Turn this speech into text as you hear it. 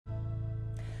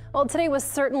Well, today was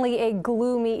certainly a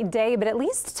gloomy day, but at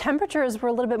least temperatures were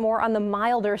a little bit more on the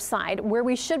milder side. Where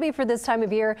we should be for this time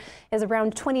of year is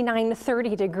around 29,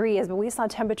 30 degrees, but we saw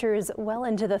temperatures well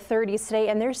into the 30s today,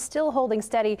 and they're still holding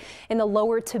steady in the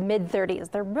lower to mid 30s.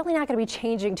 They're really not going to be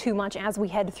changing too much as we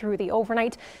head through the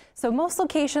overnight. So most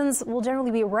locations will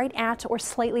generally be right at or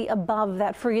slightly above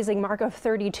that freezing mark of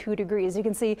 32 degrees. You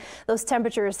can see those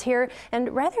temperatures here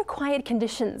and rather quiet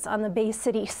conditions on the Bay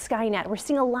City Skynet. We're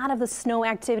seeing a lot of the snow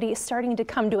activity starting to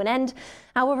come to an end.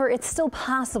 However, it's still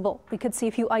possible we could see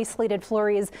a few isolated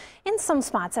flurries in some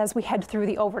spots as we head through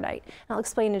the overnight. I'll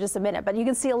explain in just a minute, but you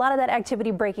can see a lot of that activity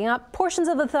breaking up. Portions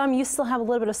of the thumb, you still have a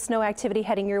little bit of snow activity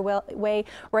heading your way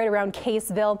right around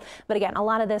Caseville. But again, a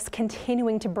lot of this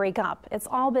continuing to break up. It's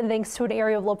all been thanks to an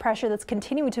area of low pressure that's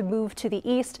continuing to move to the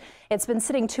east. It's been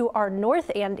sitting to our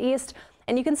north and east.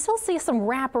 And you can still see some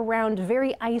wraparound,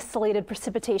 very isolated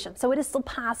precipitation. So it is still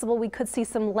possible we could see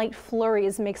some light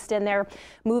flurries mixed in there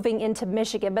moving into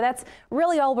Michigan. But that's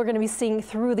really all we're going to be seeing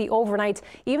through the overnight,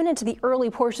 even into the early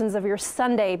portions of your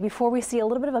Sunday, before we see a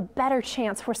little bit of a better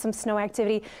chance for some snow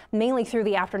activity, mainly through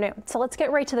the afternoon. So let's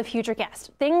get right to the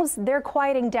futurecast. Things, they're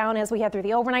quieting down as we head through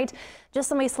the overnight. Just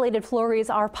some isolated flurries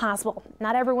are possible.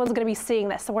 Not everyone's going to be seeing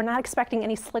this, so we're not expecting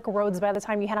any slick roads by the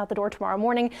time you head out the door tomorrow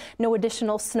morning. No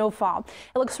additional snowfall.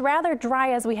 It looks rather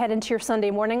dry as we head into your Sunday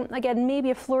morning. Again,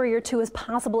 maybe a flurry or two is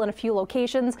possible in a few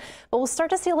locations, but we'll start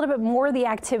to see a little bit more of the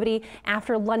activity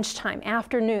after lunchtime,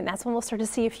 afternoon. That's when we'll start to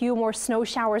see a few more snow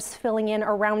showers filling in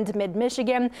around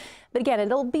mid-Michigan. But again,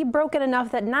 it'll be broken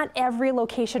enough that not every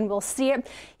location will see it.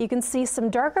 You can see some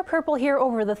darker purple here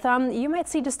over the thumb. You might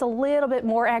see just a little bit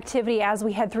more activity as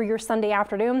we head through your Sunday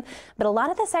afternoon. But a lot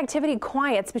of this activity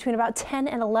quiets between about 10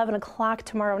 and 11 o'clock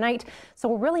tomorrow night. So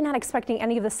we're really not expecting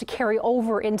any of this to carry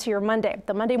over into your Monday.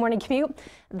 The Monday morning commute,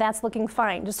 that's looking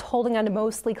fine, just holding on to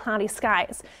mostly cloudy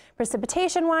skies.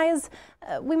 Precipitation-wise,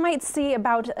 we might see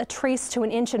about a trace to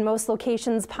an inch in most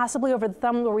locations, possibly over the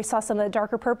thumb where we saw some of the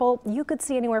darker purple. You could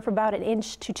see anywhere from about an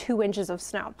inch to 2 inches of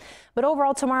snow. But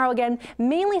overall tomorrow, again,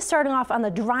 mainly starting off on the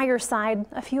drier side,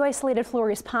 a few isolated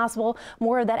flurries possible,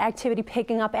 more of that activity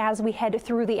picking up as we head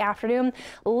through the afternoon.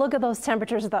 Look at those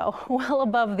temperatures though, well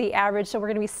above the average, so we're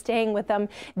going to be staying with them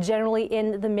generally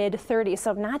in the mid 30s.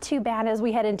 So not too bad as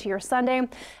we head into your Sunday.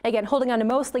 Again, holding on to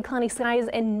mostly cloudy skies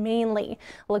and mainly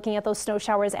looking at those snow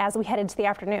showers as we head into the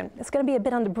afternoon. It's going to be a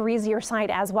bit on the breezier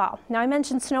side as well. Now, I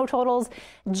mentioned snow totals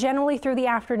generally through the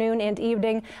afternoon and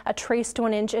evening, a trace to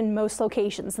an inch in most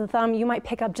locations. The thumb, you might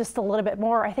pick up just a little bit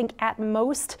more. I think at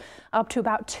most up to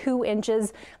about 2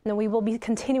 inches. And then we will be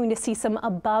continuing to see some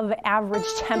above average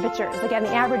temperatures. Again,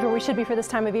 the average where we should be for this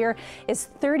time of year is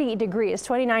 30 degrees,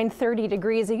 29, 30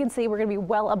 degrees. You can see we're going to be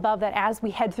well above that as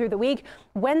we head through the week.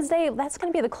 Wednesday, that's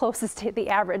going to be the closest to the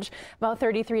average, about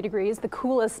 33 degrees, the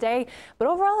coolest day. But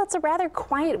overall, it's a rather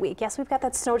quiet week. Yes, we've got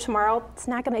that snow tomorrow. It's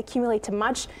not going to accumulate to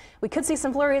much. We could see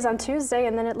some flurries on Tuesday,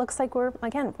 and then it looks like we're,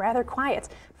 again, rather quiet.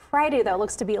 Friday, though,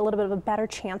 looks to be a little bit of a better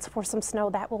chance for some snow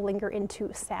that will linger into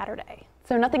Saturday.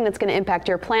 So nothing that's going to impact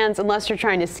your plans unless you're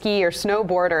trying to ski or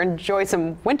snowboard or enjoy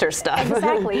some winter stuff.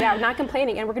 Exactly. Yeah, not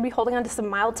complaining. And we're going to be holding on to some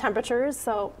mild temperatures,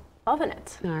 so loving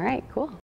it. All right, cool.